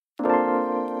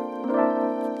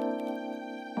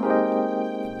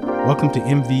Welcome to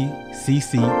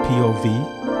MVCC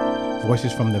POV,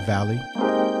 Voices from the Valley.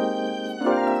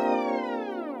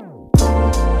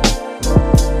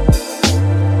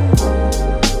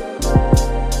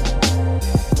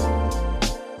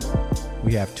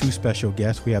 We have two special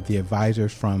guests. We have the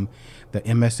advisors from the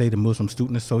MSA, the Muslim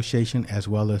Student Association, as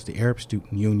well as the Arab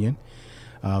Student Union.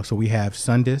 So we have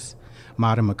Sundus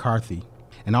Madi McCarthy,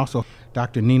 and also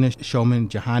Dr. Nina Shoman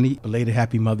Dajani. Belated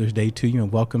Happy Mother's Day to you,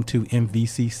 and welcome to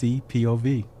MVCC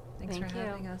POV. Thanks for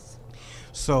having us.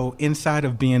 So inside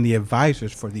of being the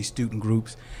advisors for these student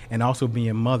groups and also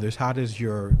being mothers, is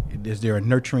there a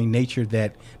nurturing nature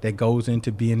that goes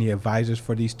into being the advisors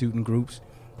for these student groups?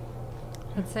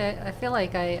 I'd say I feel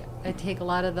like I take a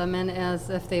lot of them in as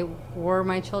if they were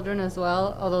my children as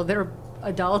well, although they're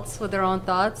adults with their own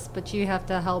thoughts, but you have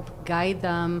to help guide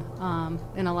them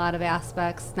in a lot of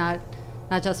aspects, not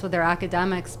just with their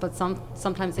academics, but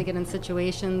sometimes they get in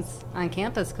situations on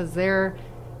campus because they're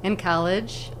in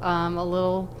college, a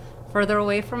little further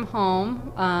away from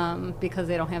home because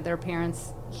they don't have their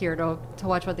parents here to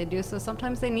watch what they do. So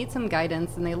sometimes they need some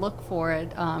guidance and they look for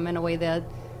it in a way that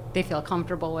they feel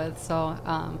comfortable with. So,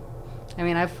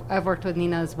 I've worked with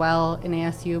Nina as well in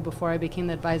ASU before I became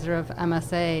the advisor of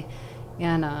MSA,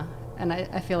 and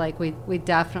I feel like we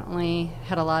definitely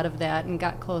had a lot of that and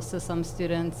got close to some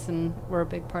students and were a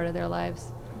big part of their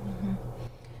lives. Mm-hmm.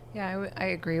 Yeah, I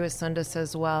agree with Sundus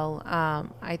as well.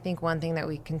 I think one thing that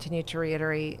we continue to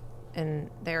reiterate in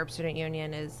the Arab Student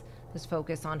Union is this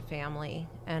focus on family,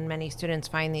 and many students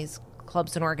find these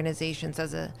clubs and organizations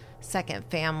as a second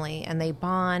family, and they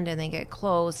bond and they get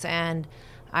close. And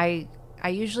I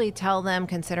usually tell them,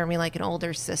 consider me like an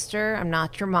older sister. I'm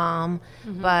not your mom,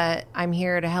 but I'm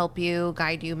here to help you,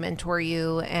 guide you, mentor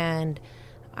you. And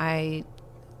I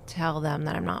tell them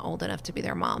that I'm not old enough to be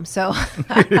their mom, so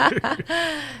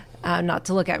not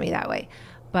to look at me that way.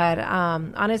 But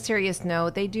on a serious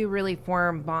note, they do really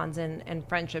form bonds and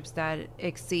friendships that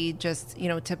exceed just,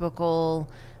 typical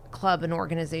club and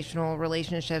organizational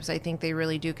relationships. I think they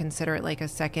really do consider it like a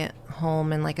second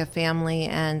home and like a family,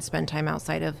 and spend time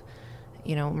outside of,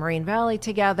 Marine Valley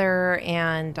together.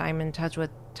 And I'm in touch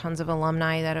with tons of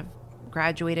alumni that have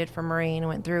graduated from Marine,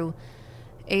 went through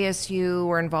ASU,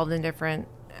 were involved in different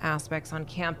aspects on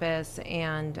campus,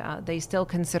 and they still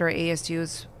consider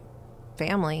ASU's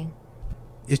family.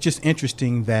 It's just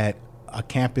interesting that a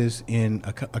campus in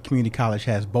a community college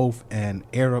has both an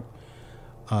Arab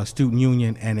student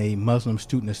union and a Muslim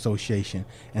student association,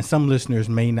 and some listeners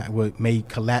may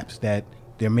collapse that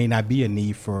there may not be a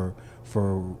need for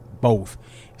both.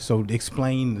 So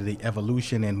explain the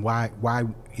evolution and why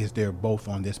is there both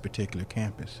on this particular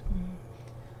campus?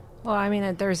 Well,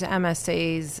 there's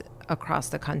MSAs across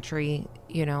the country,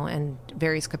 and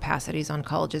various capacities on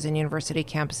colleges and university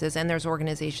campuses, and there's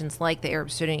organizations like the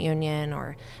Arab Student Union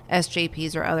or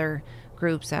SJPs or other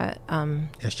groups at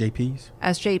SJPs?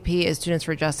 SJP is Students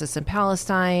for Justice in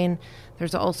Palestine.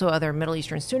 There's also other Middle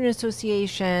Eastern Student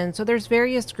Associations. So there's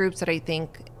various groups that I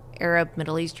think Arab,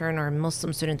 Middle Eastern, or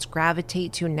Muslim students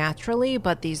gravitate to naturally,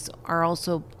 but these are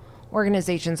also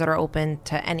organizations that are open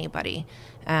to anybody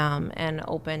and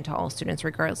open to all students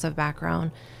regardless of background.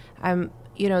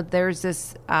 There's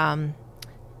this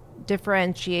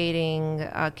differentiating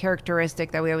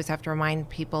characteristic that we always have to remind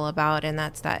people about, and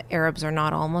that's that Arabs are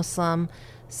not all Muslim.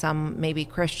 Some may be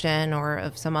Christian or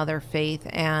of some other faith,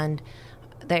 and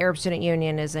the Arab Student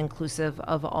Union is inclusive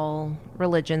of all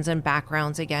religions and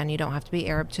backgrounds. Again, you don't have to be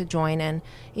Arab to join, and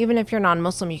even if you're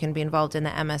non-Muslim, you can be involved in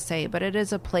the MSA, but it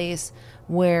is a place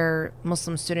where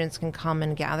Muslim students can come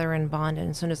and gather and bond,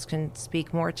 and students can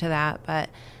speak more to that. But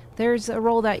there's a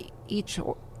role that each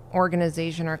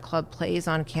organization or club plays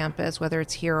on campus, whether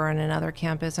it's here or on another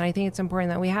campus. And I think it's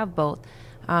important that we have both.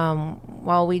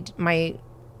 While we might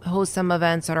host some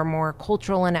events that are more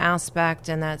cultural in aspect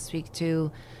and that speak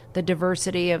to the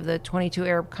diversity of the 22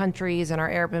 Arab countries and our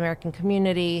Arab American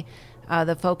community,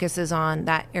 the focus is on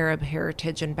that Arab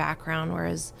heritage and background,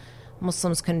 whereas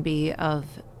Muslims can be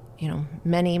of,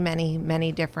 many, many,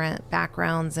 many different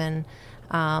backgrounds. And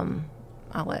I'll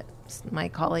let my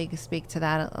colleague speak to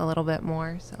that a little bit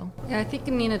more. So yeah, I think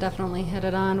Nina definitely hit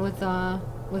it on with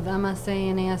MSA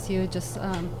and ASU. Just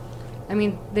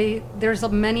there's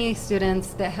many students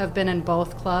that have been in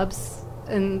both clubs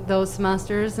in those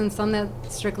semesters, and some that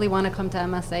strictly want to come to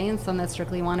MSA, and some that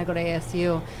strictly want to go to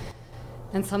ASU,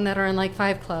 and some that are in like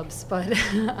 5 clubs, but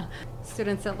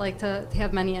students that like to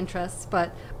have many interests.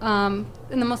 But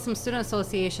in the Muslim Student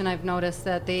Association, I've noticed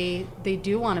that they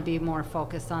do want to be more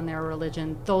focused on their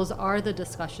religion. Those are the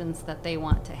discussions that they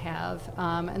want to have,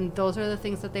 and those are the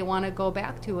things that they want to go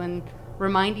back to and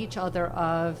remind each other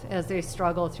of as they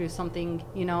struggle through something,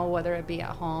 whether it be at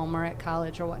home or at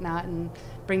college or whatnot, and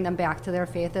bring them back to their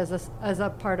faith as a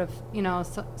part of,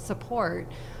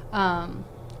 support. And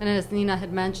as Nina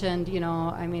had mentioned,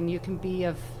 you can be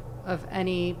of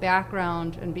any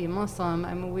background and be Muslim.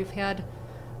 I mean, we've had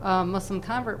a Muslim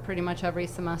convert pretty much every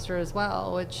semester as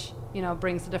well, which,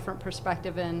 brings a different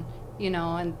perspective in,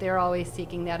 and they're always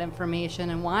seeking that information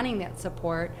and wanting that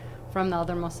support from the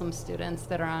other Muslim students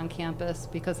that are on campus,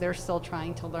 because they're still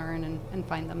trying to learn and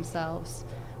find themselves.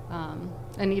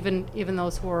 And even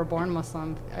those who were born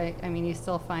Muslim, I mean, you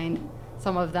still find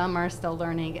some of them are still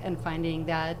learning and finding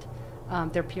that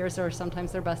their peers are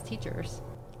sometimes their best teachers.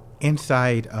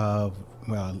 Inside of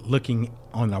looking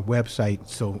on our website,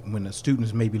 so when the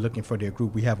students may be looking for their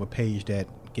group, we have a page that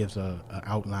gives an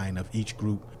outline of each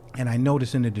group. And I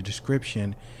noticed in the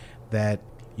description that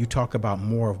you talk about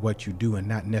more of what you do and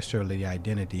not necessarily the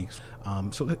identity.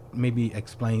 So maybe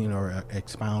explain or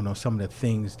expound on some of the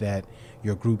things that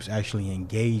your groups actually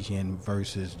engage in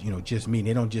versus, just meet.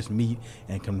 They don't just meet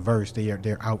and converse.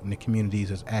 They're out in the communities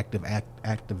as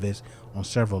activists on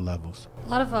several levels. A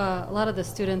lot of the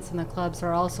students in the clubs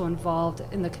are also involved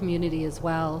in the community as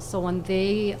well. So when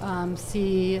they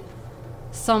see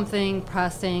something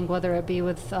pressing, whether it be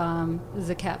with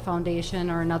Zakat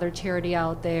Foundation or another charity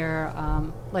out there,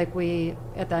 like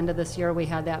at the end of this year, we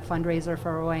had that fundraiser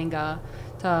for Rwanga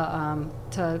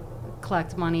to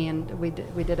collect money, and we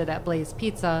did it at Blaze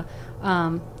Pizza.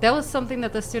 That was something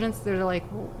that the students, they're like,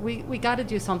 we got to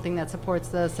do something that supports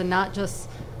this, and not just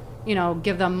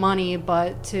give them money,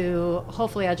 but to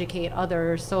hopefully educate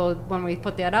others. So when we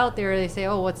put that out there, they say,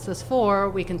 oh, what's this for?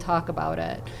 We can talk about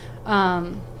it.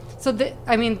 So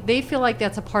they feel like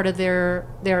that's a part of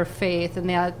their faith, and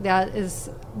that is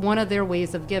one of their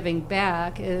ways of giving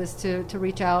back, is to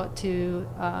reach out to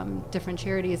different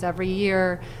charities every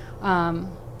year.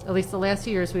 At least the last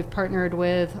few years, we've partnered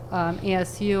with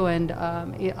ASU and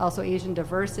also Asian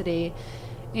Diversity,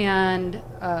 and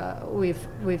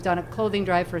we've done a clothing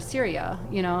drive for Syria,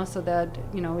 so that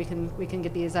we can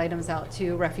get these items out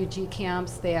to refugee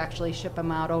camps. They actually ship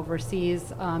them out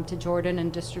overseas to Jordan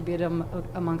and distribute them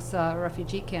amongst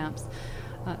refugee camps.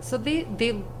 So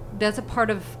that's a part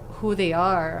of who they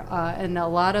are, and a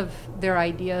lot of their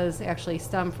ideas actually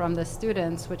stem from the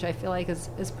students, which I feel like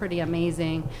is pretty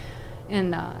amazing.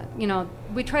 And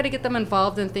we try to get them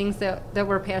involved in things that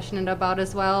we're passionate about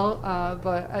as well,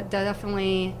 but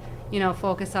definitely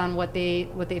focus on what they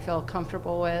feel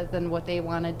comfortable with and what they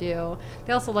want to do.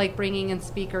 They also like bringing in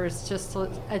speakers just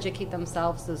to educate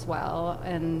themselves as well,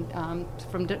 and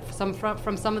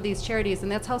from some of these charities. And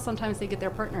that's how sometimes they get their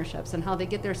partnerships, and how they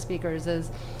get their speakers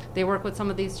is they work with some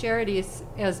of these charities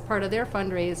as part of their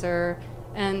fundraiser.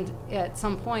 And at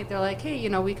some point, they're like, hey,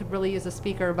 we could really use a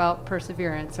speaker about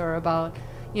perseverance, or about,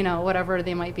 whatever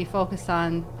they might be focused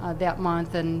on that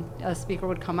month. And a speaker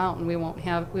would come out, and we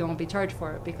won't be charged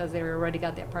for it, because they already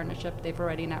got that partnership. They've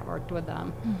already networked with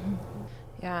them. Mm-hmm.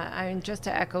 Yeah, I mean, just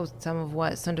to echo some of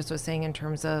what Sundus was saying in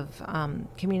terms of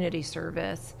community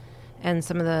service and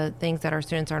some of the things that our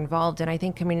students are involved in. I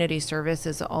think community service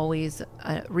is always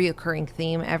a reoccurring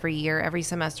theme every year. Every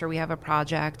semester we have a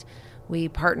project. We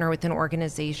partner with an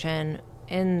organization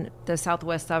in the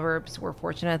southwest suburbs. We're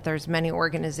fortunate there's many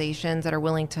organizations that are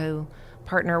willing to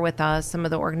partner with us. Some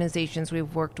of the organizations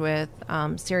we've worked with,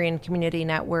 Syrian Community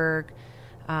Network,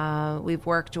 we've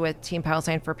worked with Team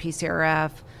Palestine for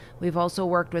PCRF. We've also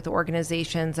worked with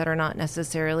organizations that are not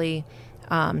necessarily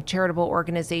charitable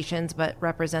organizations, but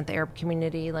represent the Arab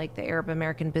community, like the Arab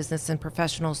American Business and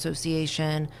Professional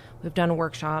Association. We've done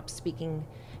workshops, speaking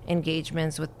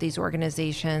engagements with these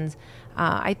organizations.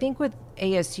 I think with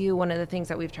ASU, one of the things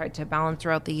that we've tried to balance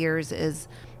throughout the years is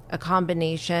a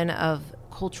combination of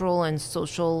cultural and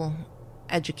social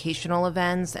educational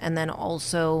events, and then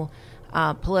also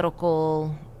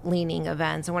political leaning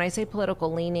events. And when I say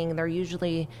political leaning, they're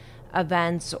usually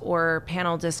events or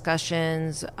panel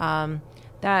discussions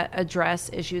that address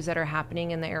issues that are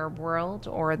happening in the Arab world,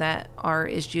 or that are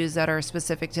issues that are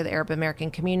specific to the Arab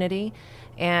American community.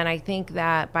 And I think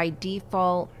that by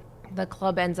default, the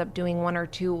club ends up doing one or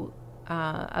two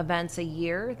events a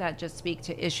year that just speak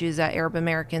to issues that Arab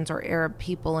Americans or Arab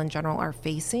people in general are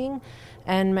facing.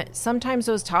 And sometimes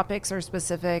those topics are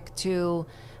specific to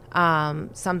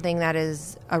something that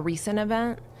is a recent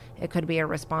event. It could be a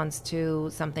response to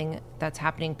something that's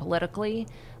happening politically,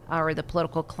 or the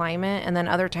political climate. And then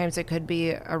other times it could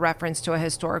be a reference to a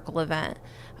historical event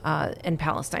in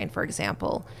Palestine, for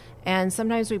example. And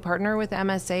sometimes we partner with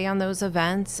MSA on those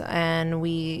events, and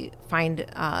we find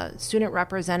student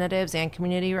representatives and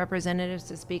community representatives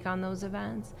to speak on those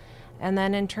events. And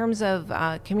then in terms of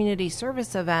community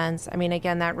service events, I mean,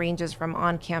 again, that ranges from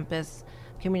on-campus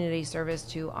community service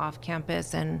to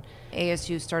off-campus. And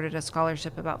ASU started a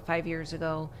scholarship about 5 years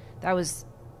ago that was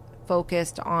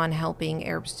focused on helping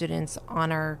Arab students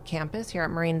on our campus here at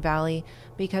Moraine Valley,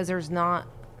 because there's not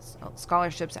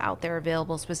scholarships out there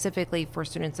available specifically for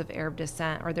students of Arab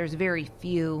descent, or there's very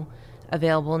few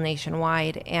available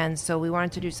nationwide. And so we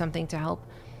wanted to do something to help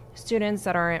students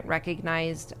that aren't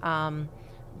recognized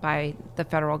by the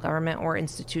federal government or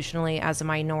institutionally as a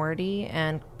minority,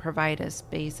 and provide a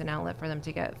space and outlet for them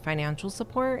to get financial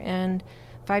support. And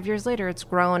 5 years later, it's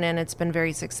grown and it's been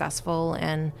very successful,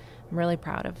 and I'm really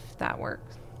proud of that work.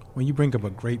 Well, you bring up a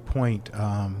great point.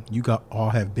 All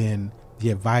have been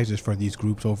the advisors for these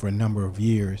groups over a number of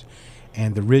years,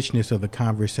 and the richness of the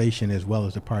conversation as well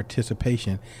as the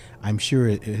participation, I'm sure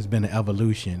it has been an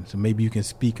evolution. So maybe you can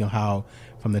speak on how,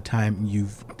 from the time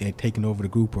you've taken over the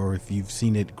group, or if you've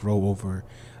seen it grow over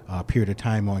a period of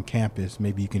time on campus,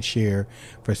 maybe you can share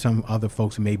for some other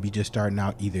folks who may be just starting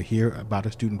out, either hear about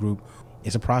a student group.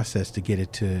 It's a process to get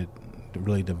it to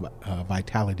really the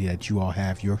vitality that you all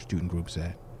have your student groups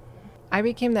at. I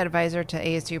became the advisor to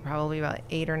ASU probably about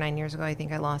 8 or 9 years ago. I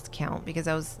think I lost count, because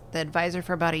I was the advisor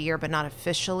for about a year, but not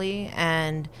officially.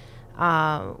 And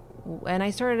when I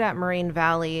started at Moraine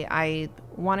Valley, I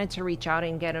wanted to reach out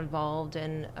and get involved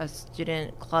in a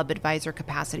student club advisor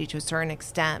capacity to a certain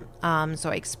extent. So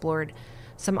I explored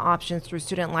some options through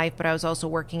student life, but I was also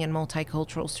working in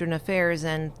multicultural student affairs.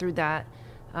 And through that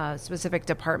specific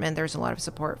department, there's a lot of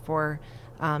support for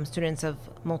students of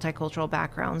multicultural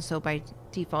backgrounds. So by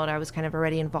default, I was kind of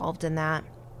already involved in that.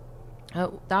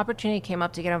 The opportunity came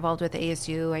up to get involved with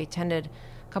ASU. I attended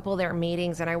a couple of their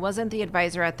meetings, and I wasn't the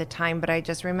advisor at the time, but I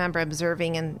just remember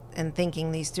observing and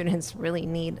thinking these students really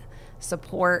need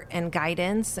support and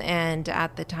guidance. And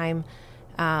at the time,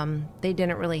 they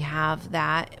didn't really have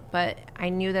that. But I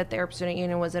knew that the Arab Student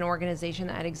Union was an organization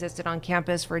that had existed on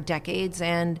campus for decades,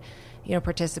 and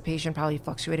participation probably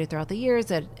fluctuated throughout the years.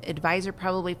 The advisor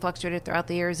probably fluctuated throughout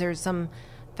the years. There's some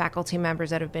faculty members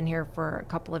that have been here for a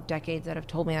couple of decades that have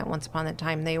told me that once upon a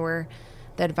time they were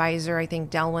the advisor. I think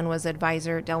Delwyn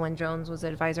Jones was the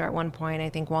advisor at one point. I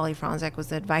think Wally Franzek was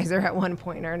the advisor at one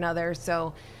point or another.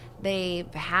 So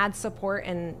they've had support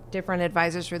and different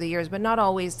advisors for the years, but not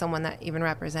always someone that even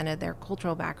represented their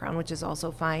cultural background, which is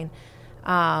also fine.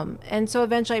 And so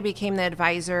eventually I became the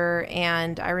advisor,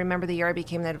 and I remember the year I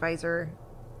became the advisor,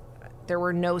 there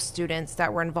were no students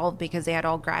that were involved because they had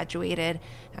all graduated.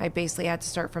 I basically had to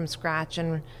start from scratch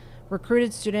and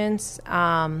recruited students,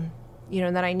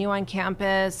 that I knew on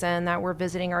campus and that were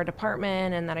visiting our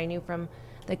department and that I knew from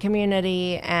the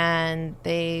community, and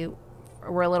they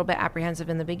were a little bit apprehensive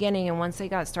in the beginning. And once they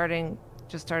started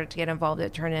to get involved,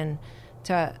 it turned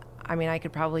into, I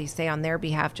could probably say on their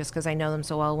behalf, just because I know them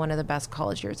so well, one of the best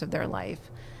college years of their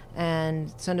life.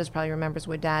 And Sundus probably remembers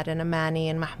Wadad and Amani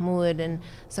and Mahmoud and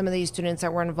some of these students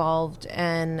that were involved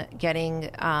in getting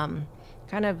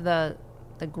kind of the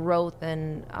growth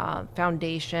and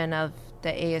foundation of the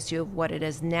ASU of what it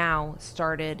is now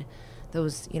started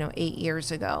those 8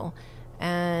 years ago.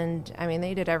 And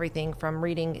they did everything from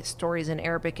reading stories in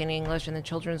Arabic and English in the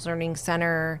Children's Learning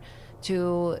Center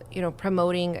to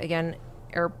promoting again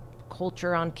Arab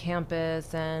culture on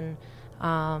campus, and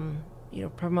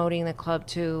promoting the club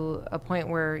to a point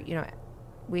where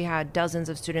we had dozens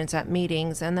of students at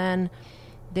meetings, and then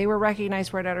they were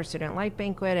recognized for it at our student life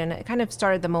banquet, and it kind of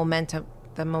started the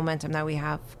momentum that we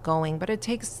have going. But it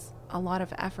takes a lot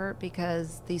of effort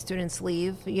because these students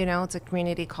leave. It's a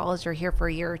community college. They're here for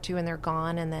a year or two and they're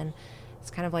gone, and then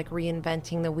it's kind of like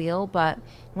reinventing the wheel. But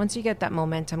once you get that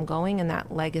momentum going and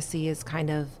that legacy is kind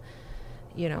of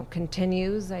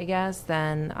continues, I guess,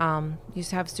 then you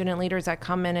used to have student leaders that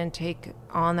come in and take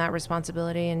on that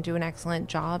responsibility and do an excellent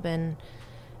job. And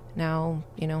now,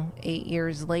 8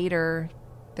 years later,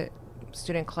 the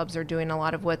student clubs are doing a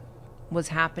lot of what was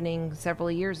happening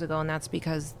several years ago, and that's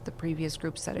because the previous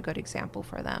group set a good example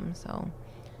for them. So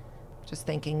just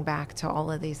thinking back to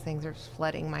all of these things are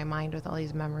flooding my mind with all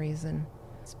these memories, and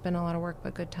it's been a lot of work,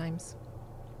 but good times.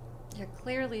 Yeah,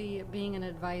 clearly being an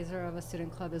advisor of a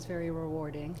student club is very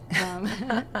rewarding.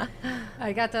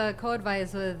 I got to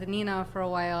co-advise with Nina for a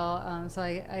while, so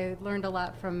I learned a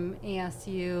lot from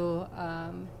ASU,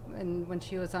 and when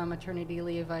she was on maternity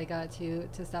leave, I got to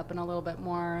step in a little bit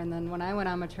more. And then when I went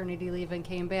on maternity leave and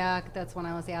came back, that's when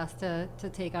I was asked to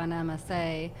take on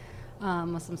MSA,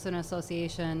 Muslim Student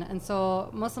Association. And so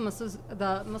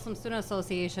the Muslim Student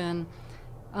Association,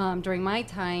 during my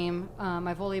time,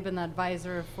 I've only been the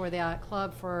advisor for that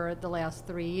club for the last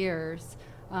 3 years.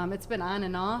 It's been on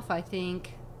and off, I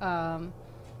think,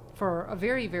 for a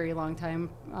very, very long time.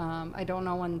 I don't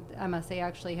know when MSA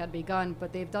actually had begun,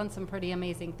 but they've done some pretty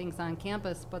amazing things on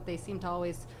campus, but they seem to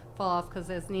always fall off because,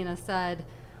 as Nina said,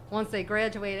 once they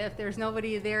graduate, if there's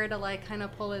nobody there to like kind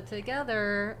of pull it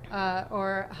together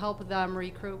or help them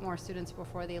recruit more students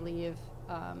before they leave,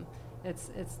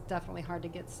 it's definitely hard to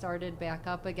get started back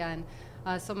up again.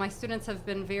 So my students have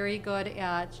been very good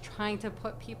at trying to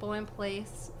put people in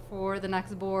place for the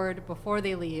next board before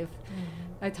they leave.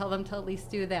 I tell them to at least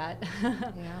do that.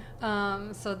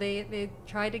 So they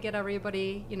try to get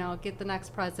everybody, get the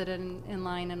next president in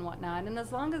line and whatnot. And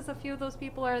as long as a few of those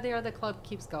people are there, the club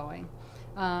keeps going.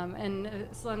 And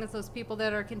as long as those people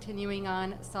that are continuing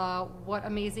on saw what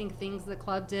amazing things the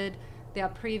club did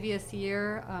that previous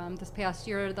year. This past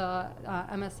year, the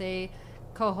MSA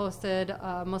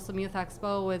co-hosted Muslim Youth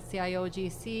Expo with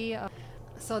CIOGC.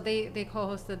 So they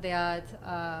co-hosted that,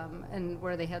 and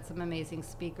where they had some amazing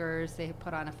speakers. They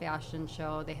put on a fashion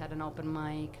show. They had an open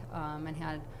mic, and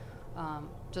had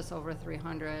just over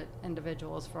 300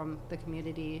 individuals from the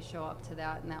community show up to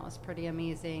that, and that was pretty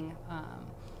amazing.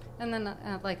 And then,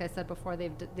 like I said before, they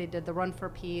did the Run for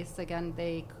Peace. Again,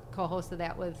 they co-hosted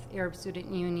that with Arab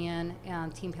Student Union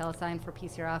and Team Palestine for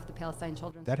PCRF, the Palestine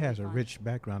Children's That has a Fund. rich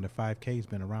background. The 5K's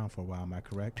been around for a while, am I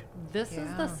correct? This is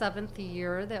the 7th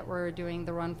year that we're doing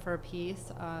the Run for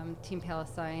Peace. Team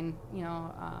Palestine,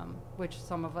 which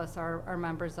some of us are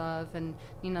members of, and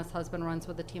Nina's husband runs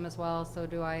with the team as well, so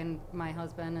do I and my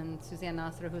husband, and Suzanne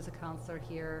Nasser, who's a counselor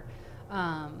here.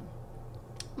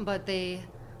 But they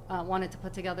wanted to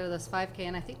put together this 5K,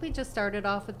 and I think we just started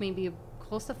off with maybe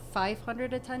close to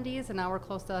 500 attendees, and now we're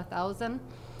close to 1,000.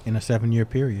 In a 7-year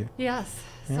period. Yes,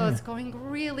 Yeah. so it's going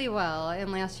really well. And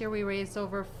last year we raised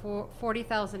over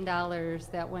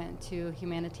 $40,000 that went to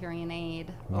humanitarian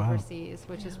aid overseas,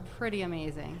 which is pretty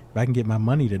amazing. If I can get my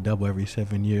money to double every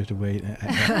 7 years, the way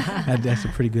that's a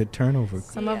pretty good turnover.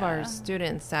 Some of our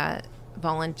students that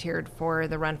volunteered for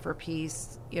the Run for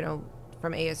Peace,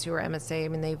 from ASU or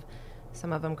MSA,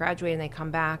 some of them graduate and they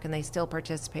come back and they still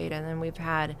participate. And then we've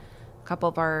had a couple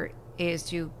of our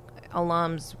ASU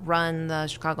alums run the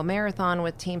Chicago Marathon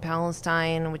with Team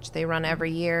Palestine, which they run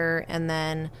every year. And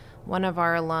then one of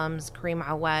our alums, Kareem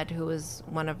Awad, who was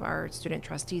one of our student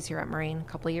trustees here at Marine a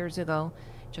couple of years ago,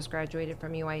 just graduated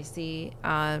from UIC,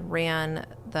 ran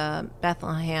the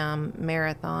Bethlehem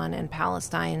Marathon in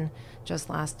Palestine just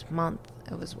last month.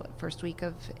 It was first week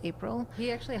of April.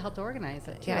 He actually helped organize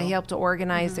it, too. Yeah, he helped to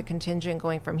organize the contingent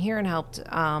going from here and helped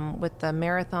with the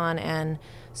marathon. And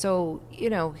so,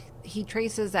 he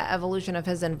traces that evolution of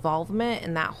his involvement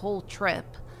in that whole trip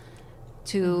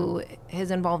to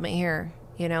his involvement here,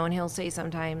 and he'll say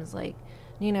sometimes, like,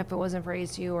 Nina, if it wasn't for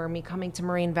ASU or me coming to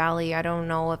Marine Valley, I don't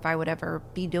know if I would ever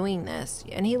be doing this.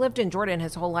 And he lived in Jordan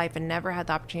his whole life and never had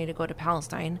the opportunity to go to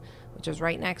Palestine, which is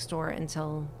right next door,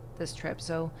 until this trip.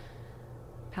 So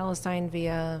Palestine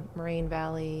via Marine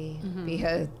Valley,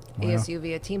 via ASU,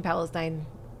 via Team Palestine,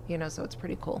 so it's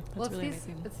pretty cool. Well,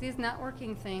 it's these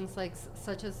networking things, like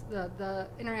such as the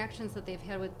interactions that they've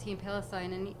had with Team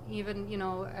Palestine, and even,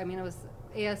 it was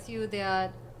ASU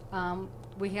that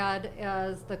we had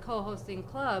as the co-hosting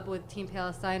club with Team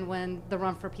Palestine when the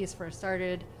Run for Peace first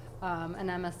started, and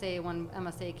MSA, when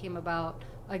MSA came about,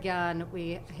 again,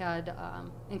 we had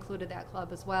included that club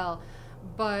as well.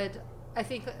 But I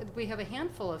think we have a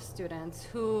handful of students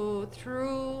who,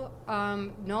 through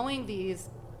knowing these,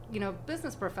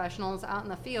 business professionals out in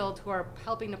the field who are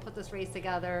helping to put this race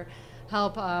together,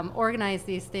 help organize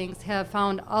these things, have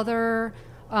found other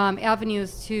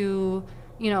avenues to,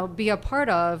 be a part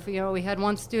of. We had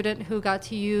one student who got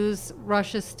to use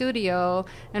Rush's studio,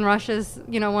 and Rush's,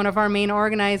 one of our main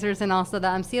organizers and also the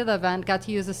MC of the event, got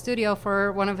to use a studio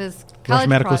for one of his college Rush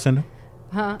Medical Center?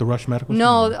 Huh? The Rush Medical Center?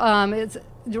 No, it's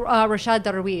Rashad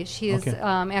Darwish. He is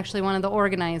actually one of the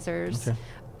organizers,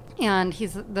 and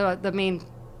he's the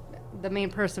main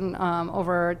person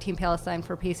over Team Palestine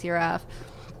for PCRF.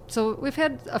 So we've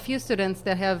had a few students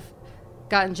that have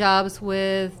gotten jobs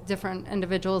with different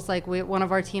individuals. Like one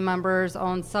of our team members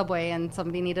owned Subway, and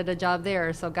somebody needed a job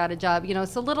there, so got a job.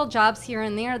 So little jobs here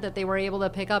and there that they were able to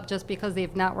pick up just because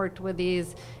they've networked with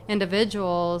these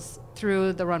individuals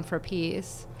through the Run for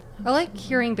Peace. I like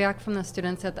hearing back from the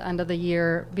students at the end of the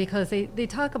year because they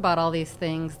talk about all these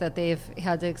things that they've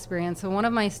had to experience. So one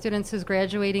of my students who's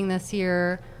graduating this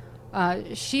year,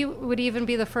 she would even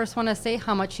be the first one to say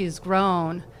how much she's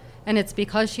grown. And it's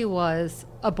because she was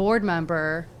a board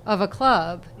member of a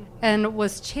club and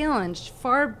was challenged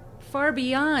far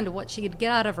beyond what she could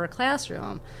get out of her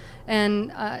classroom. And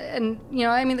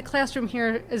the classroom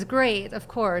here is great, of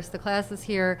course. The class is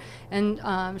here, and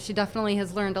she definitely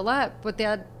has learned a lot. But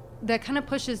that that kind of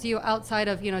pushes you outside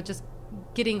of, just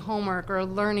getting homework or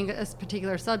learning a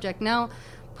particular subject. Now,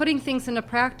 putting things into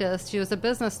practice. She was a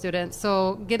business student,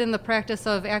 so get in the practice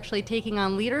of actually taking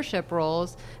on leadership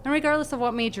roles. And regardless of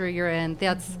what major you're in,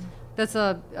 that's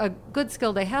a good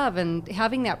skill to have. And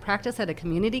having that practice at a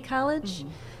community college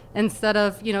instead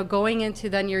of, going into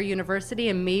then your university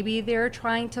and maybe they're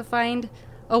trying to find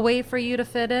a way for you to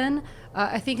fit in.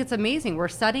 I think it's amazing. We're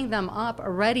setting them up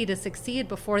ready to succeed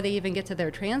before they even get to their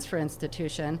transfer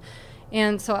institution.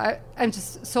 And so I'm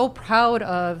just so proud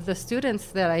of the students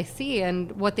that I see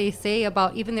and what they say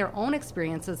about even their own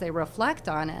experiences. They reflect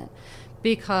on it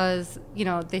because,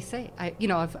 they say,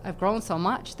 I've grown so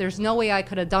much. There's no way I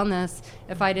could have done this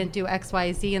if I didn't do X,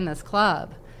 Y, Z in this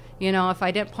club. If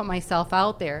I didn't put myself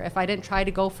out there, if I didn't try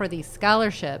to go for these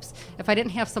scholarships, if I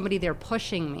didn't have somebody there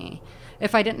pushing me,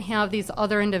 if I didn't have these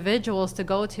other individuals to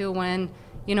go to when,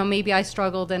 maybe I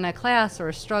struggled in a class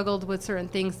or struggled with certain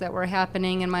things that were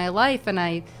happening in my life, and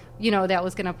I, that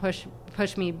was going to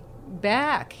push me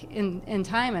back in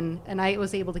time, and I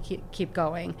was able to keep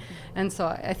going. And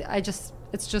so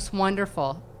it's just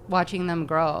wonderful watching them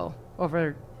grow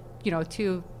over,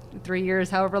 2-3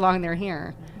 years, however long they're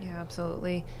here. Yeah,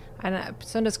 absolutely. And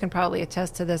Sundus can probably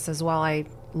attest to this as well. I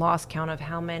lost count of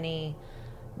how many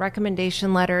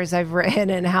recommendation letters I've written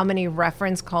and how many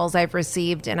reference calls I've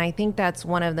received. And I think that's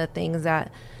one of the things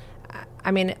that,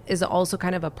 is also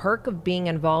kind of a perk of being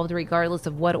involved, regardless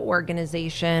of what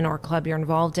organization or club you're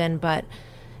involved in. But,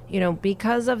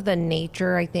 because of the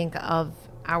nature, I think, of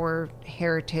our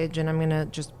heritage, and I'm going to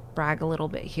just brag a little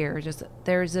bit here, just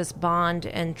there's this bond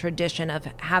and tradition of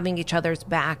having each other's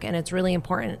back. And it's really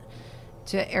important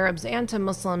to Arabs and to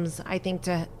Muslims, I think,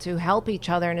 to help each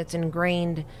other. And it's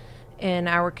ingrained in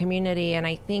our community. And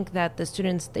I think that the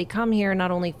students, they come here not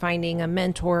only finding a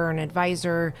mentor or an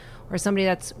advisor or somebody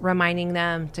that's reminding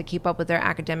them to keep up with their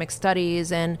academic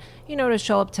studies and, to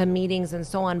show up to meetings and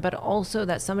so on, but also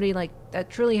that somebody that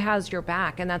truly has your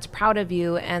back and that's proud of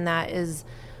you and that is,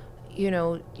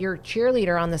 your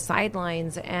cheerleader on the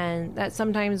sidelines. And that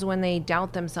sometimes when they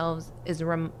doubt themselves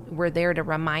we're there to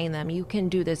remind them, you can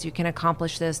do this, you can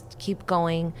accomplish this, keep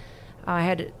going. I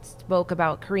had spoke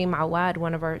about Kareem Awad,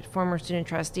 one of our former student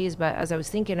trustees, but as I was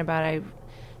thinking about it,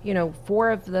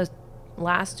 4 of the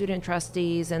last student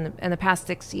trustees in the past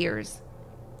 6 years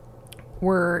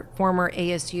were former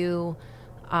ASU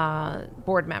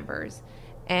board members.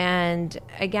 And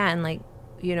again,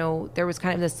 there was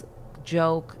kind of this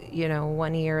joke,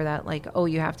 one year that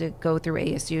you have to go through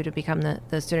ASU to become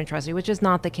the student trustee, which is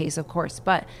not the case, of course.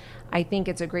 But I think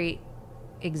it's a great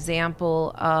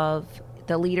example of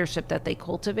the leadership that they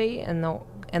cultivate in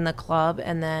the club,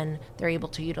 and then they're able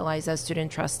to utilize as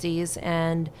student trustees.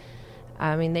 And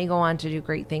they go on to do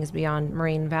great things beyond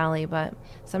Moraine Valley, but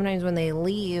sometimes when they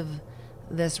leave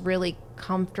this really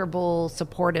comfortable,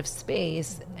 supportive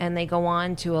space and they go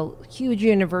on to a huge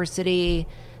university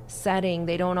setting,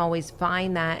 they don't always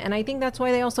find that. And I think that's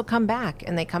why they also come back,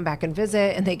 and they come back and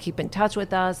visit, and they keep in touch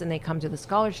with us, and they come to the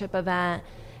scholarship event,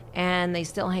 and they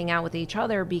still hang out with each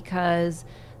other because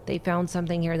they found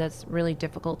something here that's really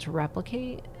difficult to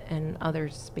replicate in other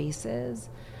spaces.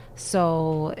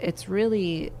 So it's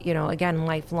really, again,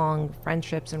 lifelong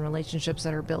friendships and relationships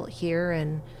that are built here.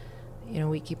 And,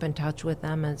 we keep in touch with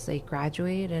them as they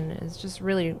graduate. And it's just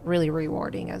really, really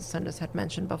rewarding, as Sundus had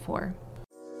mentioned before.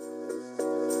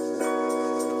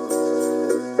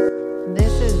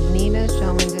 This is Nina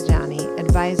Shoman Dajani,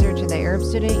 advisor to the Arab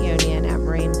Student Union at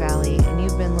Moraine Valley. And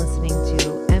you've been listening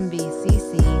to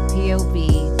MVCC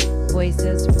POV,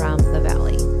 Voices from the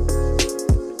Valley.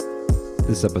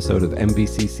 This episode of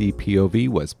MVCC POV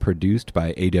was produced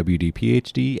by AWD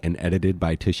PhD and edited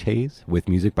by Tish Hayes, with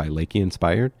music by Lakey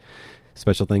Inspired.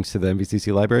 Special thanks to the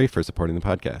MVCC Library for supporting the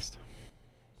podcast.